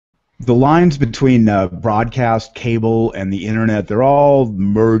the lines between broadcast, cable, and the internet, they're all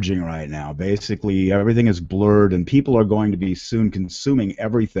merging right now. Basically, everything is blurred, and people are going to be soon consuming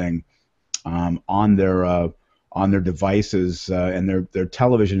everything on their devices, and their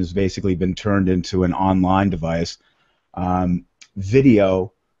television has basically been turned into an online device.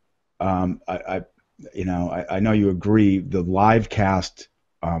 Video, I know you agree. The live cast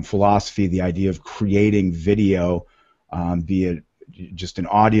philosophy, the idea of creating video, be it just an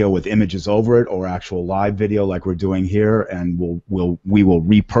audio with images over it or actual live video like we're doing here, and we will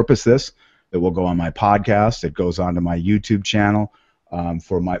repurpose this. It will go on my podcast. It goes onto my YouTube channel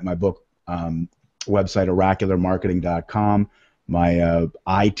for my book website, oracularmarketing.com. My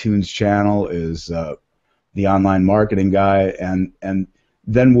iTunes channel is The Online Marketing Guy, and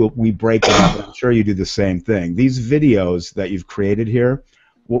then we break it up. I'm sure you do the same thing. These videos that you've created here,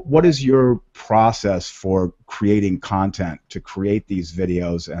 what is your process for creating content to create these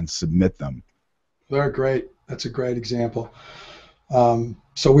videos and submit them? They're great. That's a great example.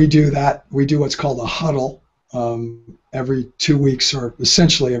 So we do that. We do what's called a huddle every 2 weeks, or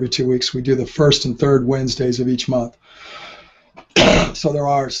essentially every 2 weeks. We do the first and third Wednesdays of each month. So there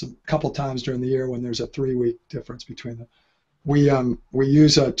are a couple times during the year when there's a 3-week difference between them. We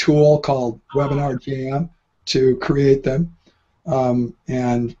use a tool called Webinar Jam to create them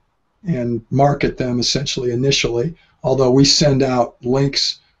and market them essentially initially, although we send out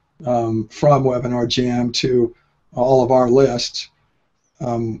links from Webinar Jam to all of our lists.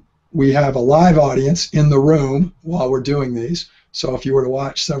 We have a live audience in the room while we're doing these, so if you were to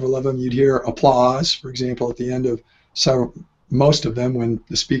watch several of them, you'd hear applause, for example, at the end of most of them when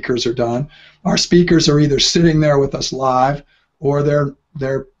the speakers are done. Our speakers are either sitting there with us live, or they're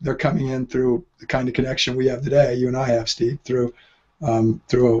coming in through the kind of connection we have today, you and I have, Steve, through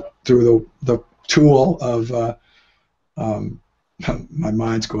the tool of my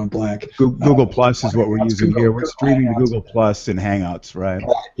mind's going blank. Google Plus is what we're using here. We're streaming to Google Plus in Hangouts, right?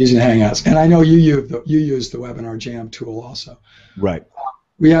 Using Hangouts, and I know you use the Webinar Jam tool also. Right.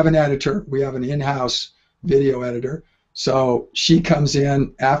 We have an editor. We have an in-house video editor. So she comes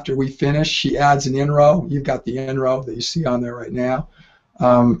in after we finish. She adds an in-row. You've got the in-row that you see on there right now,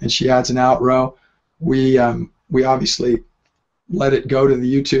 and she adds an out-row. We obviously let it go to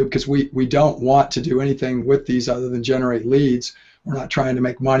the YouTube because we don't want to do anything with these other than generate leads. We're not trying to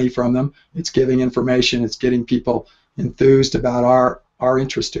make money from them. It's giving information. It's getting people enthused about our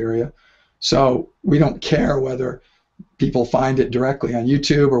interest area. So we don't care whether people find it directly on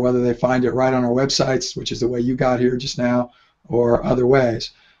YouTube or whether they find it right on our websites, which is the way you got here just now, or other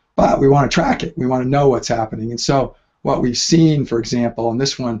ways. But we want to track it. We want to know what's happening. And so what we've seen, for example, and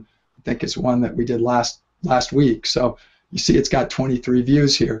this one I think is one that we did last week. So you see it's got 23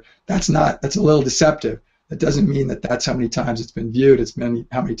 views here. That's a little deceptive. That doesn't mean that that's how many times it's been viewed. It's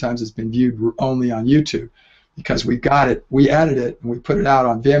how many times it's been viewed only on YouTube, because we got it, we edit it, and we put it out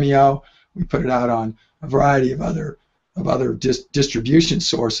on Vimeo. We put it out on a variety of other distribution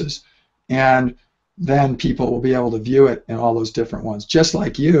sources, and then people will be able to view it in all those different ones. Just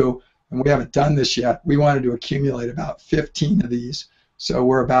like you, and we haven't done this yet, we wanted to accumulate about 15 of these. So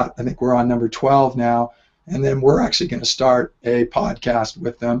I think we're on number 12 now, and then we're actually going to start a podcast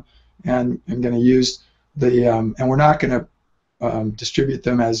with them, and I'm going to use and we're not going to distribute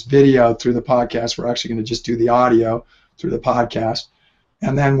them as video through the podcast. We're actually going to just do the audio through the podcast.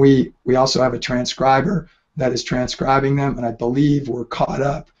 And then we also have a transcriber that is transcribing them, and I believe we're caught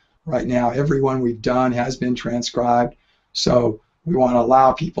up right now. Every one we've done has been transcribed, so we want to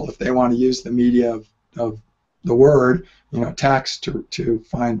allow people, if they want to use the media of the word, text to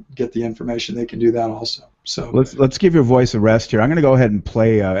get the information, they can do that also. So let's give your voice a rest here. I'm going to go ahead and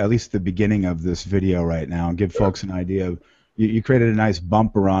play at least the beginning of this video right now and give folks an idea of. You created a nice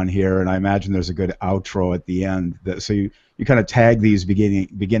bumper on here, and I imagine there's a good outro at the end. So you kind of tag these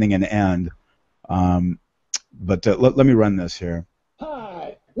beginning and end. But let me run this here.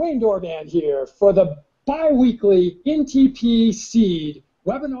 Hi, Wayne Dorvan here for the bi-weekly NTP Seed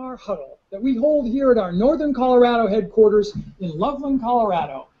webinar huddle that we hold here at our Northern Colorado headquarters in Loveland,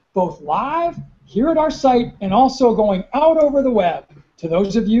 Colorado, both live here at our site and also going out over the web to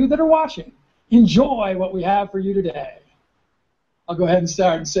those of you that are watching. Enjoy what we have for you today. I'll go ahead and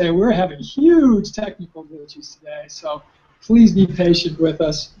start and say we're having huge technical glitches today, so please be patient with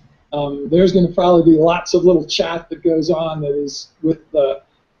us. There's going to probably be lots of little chat that goes on that is with the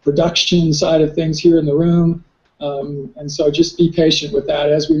production side of things here in the room, and so just be patient with that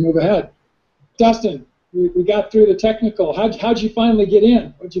as we move ahead. Dustin, we got through the technical. How'd you finally get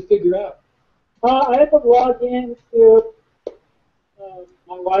in? What'd you figure out? I had to log in to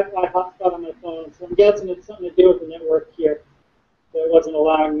my Wi-Fi hotspot on my phone, so I'm guessing it's something to do with the network here. it wasn't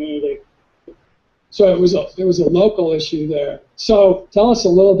allowing me to. So it was a local issue there. So tell us a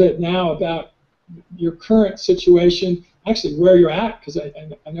little bit now about your current situation, actually where you're at, because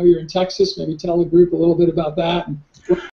I know you're in Texas. Maybe tell the group a little bit about that.